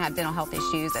actually can have dental health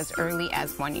issues as early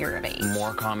as 1 year of age.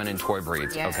 More common in toy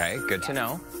breeds. Yes. Okay, good to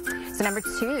know. So number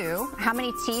 2, how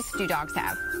many teeth do dogs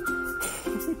have?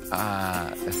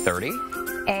 30.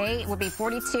 A would be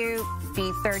 42,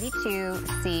 B 32,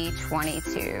 C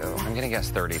 22. I'm going to guess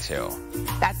 32.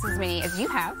 That's as many as you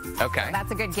have. Okay. So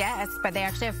that's a good guess, but they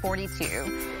actually have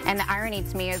 42. And the irony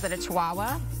to me is that a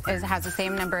Chihuahua has the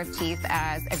same number of teeth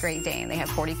as a Great Dane. They have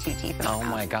 42 teeth in their mouth.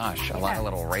 My gosh, a lot of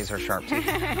little razor sharp teeth.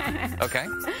 Okay.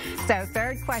 So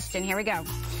third question, here we go.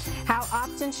 How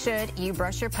often should you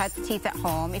brush your pet's teeth at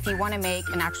home if you want to make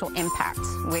an actual impact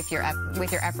with your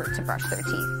effort to brush their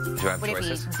teeth? Do I have Would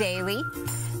choices? it be daily,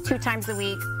 2 times a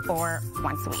week, or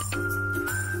once a week?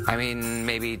 I mean,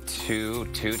 maybe two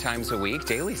times a week.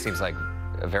 Daily seems like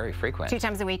very frequent. 2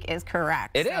 times a week is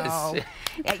correct. It so, is.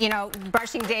 You know,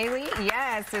 brushing daily,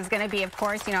 yes, is going to be, of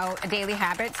course, you know, daily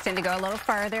habits tend to go a little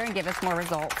further and give us more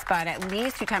results, but at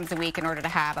least 2 times a week in order to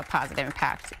have a positive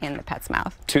impact in the pet's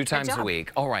mouth. 2 times a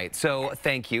week. All right. So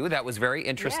thank you. That was very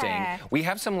interesting. Yeah. We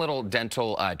have some little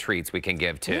dental treats we can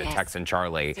give to Tex and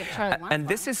Charlie. And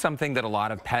this is something that a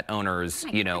lot of pet owners,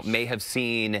 you know, may have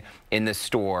seen in the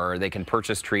store. They can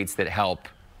purchase treats that help.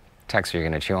 Tex, are you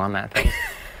going to chew on that thing?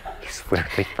 He's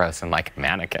literally frozen like a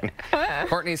mannequin.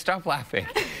 Courtney, stop laughing.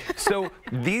 So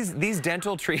these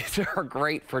dental treats are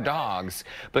great for dogs,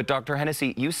 but Dr.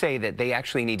 Hennessy, you say that they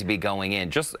actually need to be going in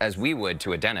just as we would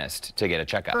to a dentist to get a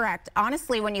checkup. Correct.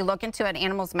 Honestly, when you look into an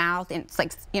animal's mouth, it's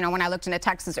like, you know, when I looked into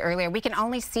Texas earlier, we can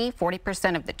only see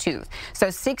 40% of the tooth. So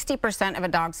 60% of a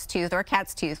dog's tooth or a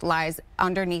cat's tooth lies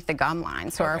underneath the gum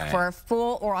line. So for a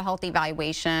full oral health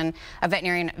evaluation, a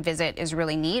veterinarian visit is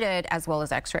really needed, as well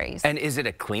as x-rays. And is it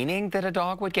a cleaning that a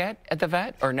dog would get at the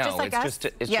vet, or no? Just like us?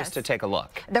 Just to take a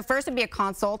look. The first would be a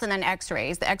consult and then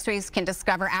x-rays. The x-rays can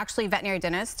discover, actually veterinary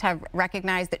dentists have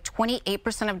recognized that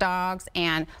 28% of dogs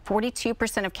and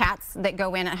 42% of cats that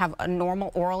go in and have a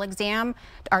normal oral exam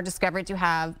are discovered to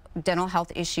have dental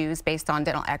health issues based on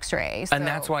dental x-rays. And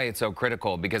that's why it's so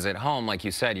critical, because at home, like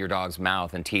you said, your dog's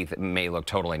mouth and teeth may look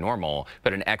totally normal,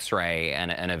 but an x-ray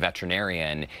and a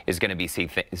veterinarian is going to be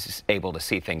able to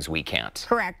see things we can't.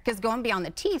 Correct, because going beyond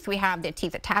the teeth, we have the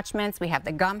teeth attachments, we have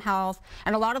the gum health,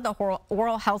 and a lot of the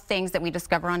oral health things that we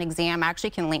discover on exam actually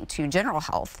can link to general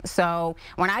health. So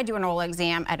when I do an oral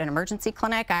exam at an emergency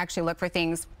clinic, I actually look for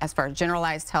things as far as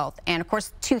generalized health and, of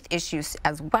course, tooth issues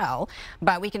as well.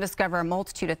 But we can discover a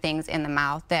multitude of things in the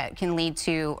mouth that can lead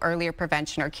to earlier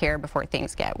prevention or care before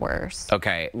things get worse.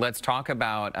 Okay, let's talk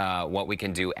about what we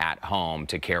can do at home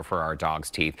to care for our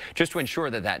dog's teeth, just to ensure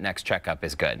that that next checkup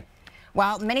is good.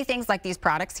 Well, many things like these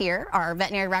products here are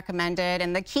veterinary recommended,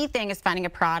 and the key thing is finding a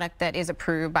product that is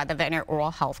approved by the Veterinary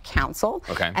Oral Health Council.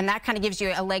 Okay. And that kind of gives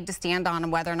you a leg to stand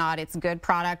on whether or not it's a good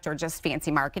product or just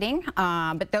fancy marketing.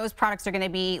 But those products are going to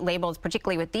be labeled,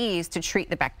 particularly with these, to treat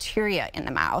the bacteria in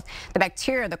the mouth. The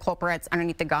bacteria are the culprits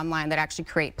underneath the gum line that actually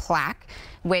create plaque,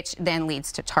 which then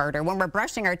leads to tartar. When we're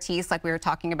brushing our teeth, like we were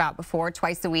talking about before,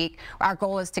 twice a week, our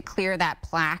goal is to clear that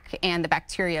plaque and the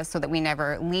bacteria so that we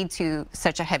never lead to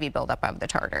such a heavy buildup of the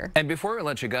tartar. And before we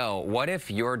let you go, what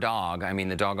if your dog, I mean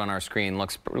the dog on our screen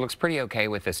looks pretty okay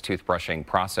with this toothbrushing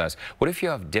process. What if you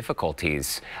have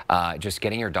difficulties just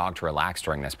getting your dog to relax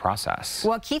during this process?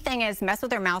 Well, key thing is mess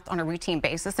with their mouth on a routine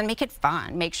basis and make it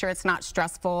fun. Make sure it's not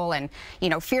stressful and, you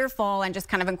know, fearful, and just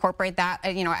kind of incorporate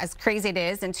that, you know, as crazy it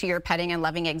is, into your petting and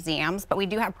loving exams. But we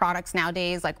do have products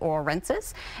nowadays like oral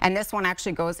rinses, and this one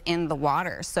actually goes in the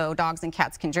water. So dogs and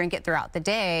cats can drink it throughout the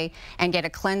day and get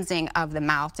a cleansing of the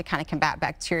mouth to kind of combat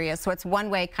bacteria. So it's one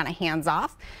way, kind of hands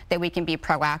off, that we can be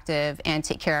proactive and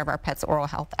take care of our pets' oral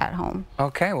health at home.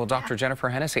 Okay, well, Dr. Jennifer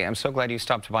Hennessy, I'm so glad you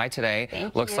stopped by today.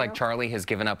 Thank Looks you. like Charlie has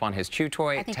given up on his chew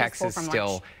toy. Tex is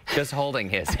still just holding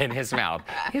his in his mouth.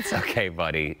 It's okay,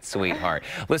 buddy, sweetheart.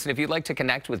 Listen, if you'd like to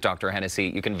connect with Dr.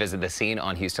 Hennessy, you can visit the Scene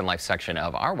on Houston Life section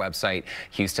of our website,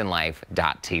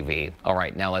 HoustonLife.tv. All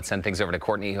right, now let's send things over to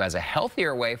Courtney, who has a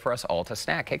healthier way for us all to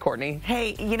snack. Hey, Courtney.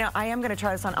 Hey, you know, I am going to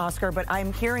try this on Oscar, but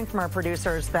I'm hearing from our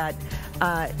producers that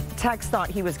Tex thought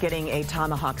he was getting a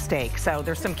tomahawk steak. So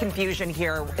there's some confusion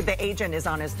here. The agent is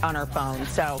on our phone.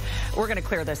 So we're going to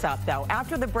clear this up, though.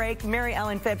 After the break, Mary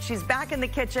Ellen Phipps, she's back in the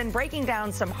kitchen breaking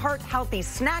down some heart-healthy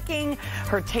snacking,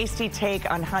 her tasty take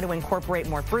on how to incorporate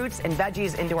more fruits and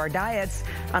veggies into our diets.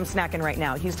 I'm snacking right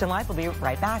now. Houston Life will be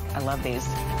right back. I love these.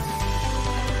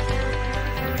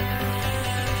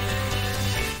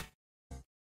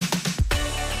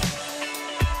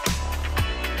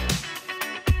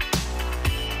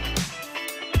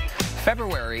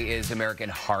 February is American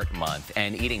Heart Month,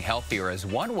 and eating healthier is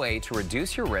one way to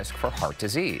reduce your risk for heart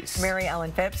disease. Mary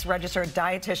Ellen Phipps, registered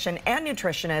dietitian and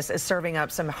nutritionist, is serving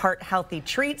up some heart-healthy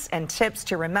treats and tips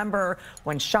to remember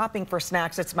when shopping for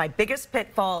snacks. It's my biggest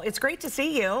pitfall. It's great to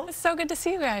see you. It's so good to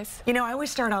see you guys. You know, I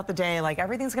always start out the day like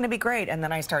everything's going to be great, and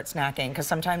then I start snacking because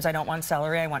sometimes I don't want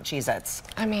celery, I want Cheez-Its.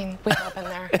 I mean, we've all been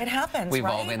there. It happens, We've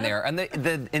right? all been there. And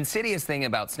the insidious thing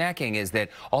about snacking is that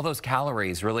all those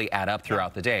calories really add up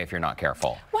throughout the day if you're not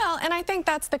careful. Well, and I think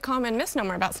that's the common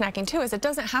misnomer about snacking too, is it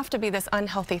doesn't have to be this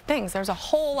unhealthy things. There's a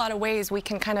whole lot of ways we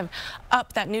can kind of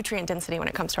up that nutrient density when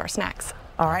it comes to our snacks.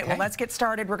 All right, well, let's get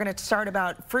started. We're going to start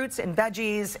about fruits and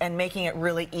veggies and making it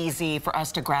really easy for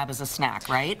us to grab as a snack,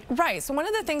 right? Right. So one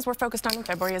of the things we're focused on in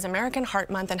February is American Heart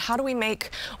Month, and how do we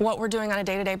make what we're doing on a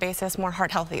day-to-day basis more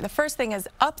heart healthy? The first thing is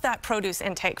up that produce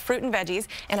intake, fruit and veggies,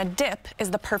 and a dip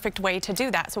is the perfect way to do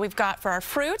that. So we've got for our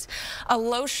fruit, a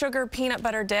low-sugar peanut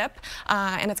butter dip,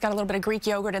 and it's got a little bit of Greek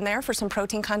yogurt in there for some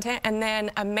protein content, and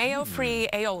then a mayo-free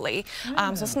aioli.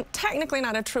 So it's technically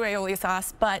not a true aioli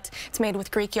sauce, but it's made with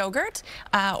Greek yogurt.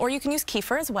 Or you can use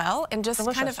kefir as well and just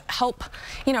kind of help,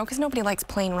 you know, because nobody likes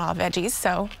plain raw veggies,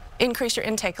 so increase your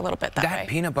intake a little bit that way. That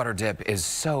peanut butter dip is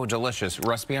so delicious.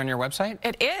 Recipe on your website?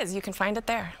 It is. You can find it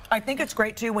there. I think it's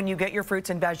great, too, when you get your fruits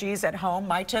and veggies at home.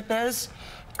 My tip is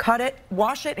cut it,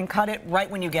 wash it, and cut it right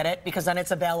when you get it, because then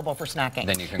it's available for snacking.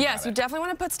 Then you can Yes, you definitely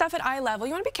want to put stuff at eye level.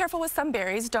 You want to be careful with some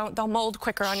berries. They'll mold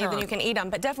quicker on you than you can eat them.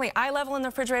 But definitely eye level in the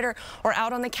refrigerator or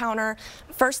out on the counter.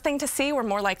 First thing to see, we're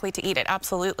more likely to eat it.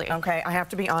 Absolutely. Okay, I have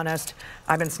to be honest.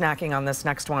 I've been snacking on this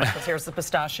next one, because here's the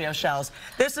pistachio shells.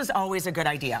 This is always a good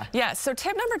idea. Yes, so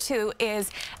tip number 2 is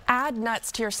add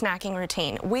nuts to your snacking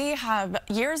routine. We have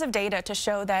years of data to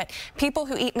show that people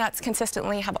who eat nuts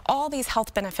consistently have all these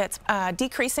health benefits,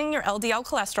 decreasing your LDL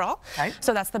cholesterol. Okay.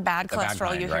 So that's the bad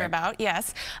cholesterol you hear about,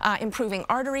 yes. Improving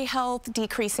artery health,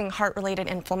 decreasing heart-related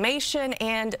inflammation,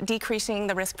 and decreasing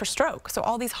the risk for stroke. So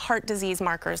all these heart disease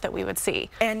markers that we would see.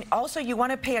 And also you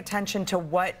want to pay attention to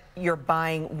what you're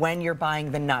buying when you're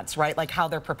buying the nuts, right? Like how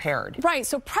they're prepared. Right,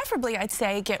 so preferably I'd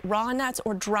say get raw nuts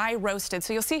or dry roasted.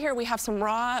 So you'll see here we have some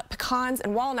raw pecans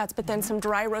and walnuts, but then some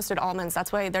dry roasted almonds.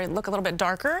 That's why they look a little bit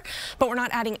darker, but we're not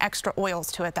adding extra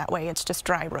oils to it that way. It's just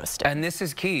dry roasted. And this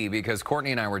is key, because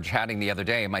Courtney and I were chatting the other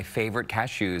day. My favorite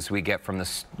cashews we get from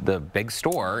the big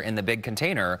store in the big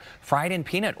container, fried in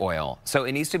peanut oil. So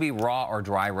it needs to be raw or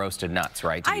dry roasted nuts,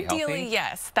 right? To be ideally, healthy?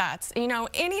 yes. That's, you know,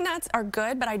 any nuts are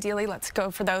good, but ideally let's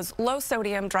go for those low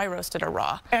sodium, dry roasted or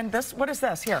raw. And this, what is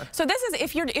this here? So this is,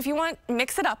 if you want,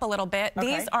 mix it up a little bit.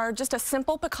 Okay. These are just a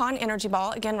simple pecan energy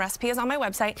ball. Again, recipe is on my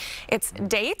website. It's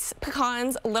dates,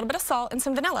 pecans, a little bit of salt, and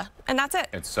some vanilla, and that's it.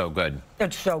 It's so good.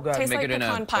 It's so good. Tastes Make like it in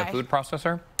pecan pie. a food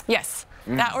processor? Yes.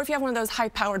 That, or if you have one of those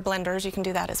high-powered blenders, you can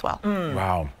do that as well.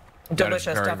 Wow.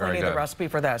 Delicious. Definitely need the recipe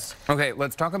for this. Okay,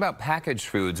 let's talk about packaged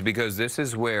foods, because this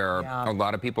is where a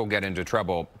lot of people get into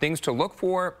trouble. Things to look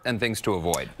for and things to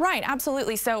avoid. Right,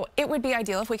 absolutely. So it would be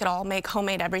ideal if we could all make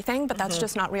homemade everything, but that's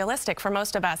just not realistic for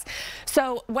most of us.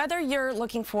 So whether you're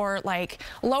looking for like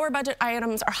lower budget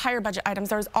items or higher budget items,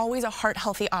 there's always a heart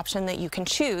healthy option that you can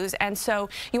choose. And so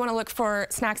you want to look for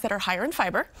snacks that are higher in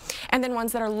fiber, and then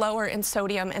ones that are lower in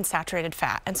sodium and saturated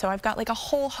fat. And so I've got like a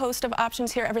whole host of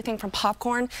options here, everything from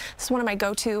popcorn. This is one of my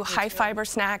go-to high fiber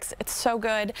snacks. It's so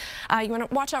good. You want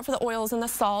to watch out for the oils and the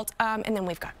salt. And then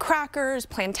we've got crackers,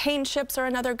 plantain chips are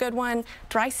another good one.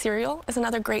 Dry cereal is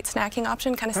another great snacking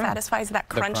option. Kind of satisfies that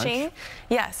crunching.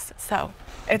 Yes, so.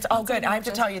 It's all good. I have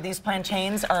to tell you, these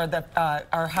plantains are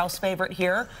our house favorite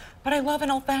here. But I love an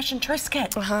old-fashioned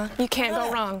Triscuit. You can't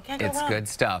go wrong. It's good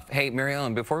stuff. Hey, Mary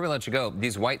Ellen, before we let you go,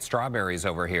 these white strawberries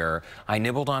over here, I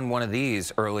nibbled on one of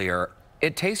these earlier.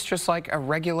 It tastes just like a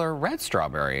regular red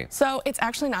strawberry. So it's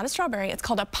actually not a strawberry. It's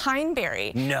called a pine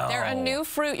berry. No. They're a new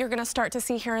fruit you're going to start to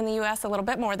see here in the U.S. a little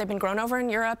bit more. They've been grown over in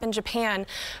Europe and Japan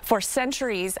for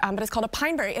centuries, but it's called a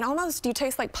pine berry. And almost, do you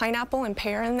taste like pineapple and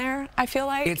pear in there, I feel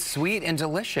like? It's sweet and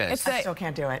delicious. I still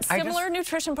can't do it. Similar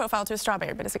nutrition profile to a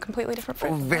strawberry, but it's a completely different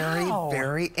fruit. Very,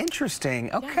 very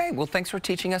interesting. Okay, well, thanks for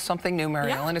teaching us something new,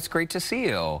 Mary Ellen. It's great to see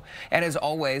you. And as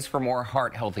always, for more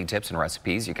heart-healthy tips and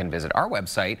recipes, you can visit our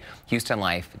website, Houston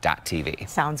HoustonLife.tv.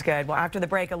 Sounds good. Well, after the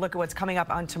break, a look at what's coming up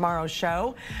on tomorrow's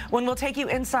show, when we'll take you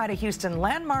inside a Houston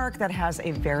landmark that has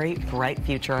a very bright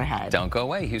future ahead. Don't go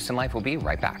away. Houston Life will be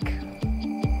right back.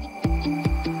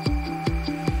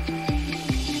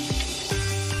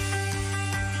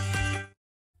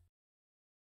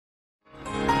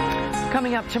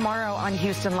 Coming up tomorrow on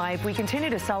Houston Life, we continue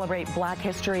to celebrate Black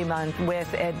History Month with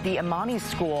the Imani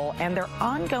School and their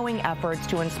ongoing efforts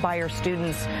to inspire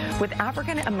students with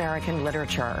African American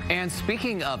literature. And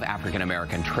speaking of African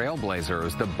American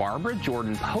trailblazers, the Barbara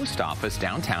Jordan Post Office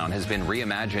downtown has been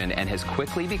reimagined and has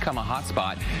quickly become a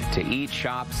hotspot to eat,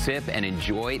 shop, sip, and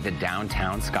enjoy the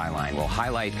downtown skyline. We'll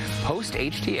highlight Post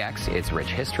HTX, its rich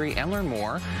history, and learn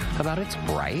more about its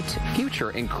bright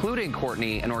future, including,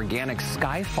 Courtney, an organic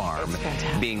sky farm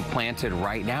being planted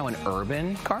right now, an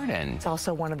urban garden. It's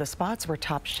also one of the spots where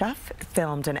Top Chef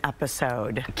filmed an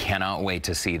episode. Cannot wait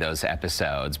to see those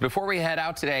episodes. Before we head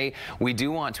out today, we do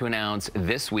want to announce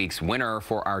this week's winner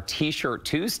for our T-Shirt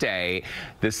Tuesday.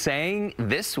 The saying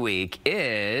this week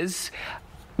is,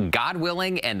 God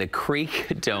willing and the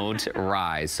creek don't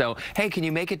rise. So, hey, can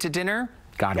you make it to dinner?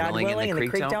 God willing and the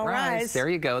creek don't rise. There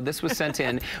you go. This was sent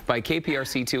in by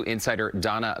KPRC2 insider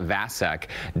Donna Vasek.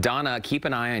 Donna, keep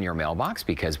an eye on your mailbox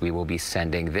because we will be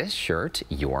sending this shirt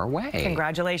your way.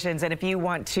 Congratulations. And if you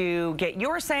want to get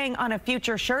your saying on a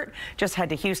future shirt, just head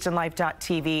to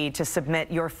HoustonLife.tv to submit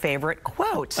your favorite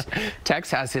quote. Tex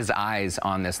has his eyes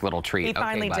on this little treat. He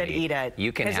finally did eat it.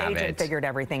 You can have it. His agent figured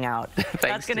everything out.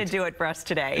 That's going to do it for us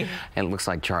today. And it looks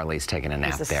like Charlie's taking a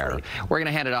nap there. We're going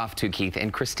to hand it off to Keith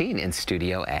and Christine in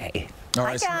Studio A. All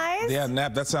right, hi, guys. Yeah,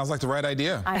 nap, that sounds like the right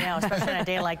idea. I know, especially on a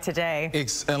day like today.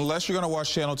 Unless you're going to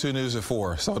watch Channel 2 News at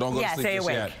 4, so don't go to sleep just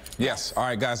yet. Yes. All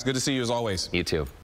right, guys, good to see you as always. You too.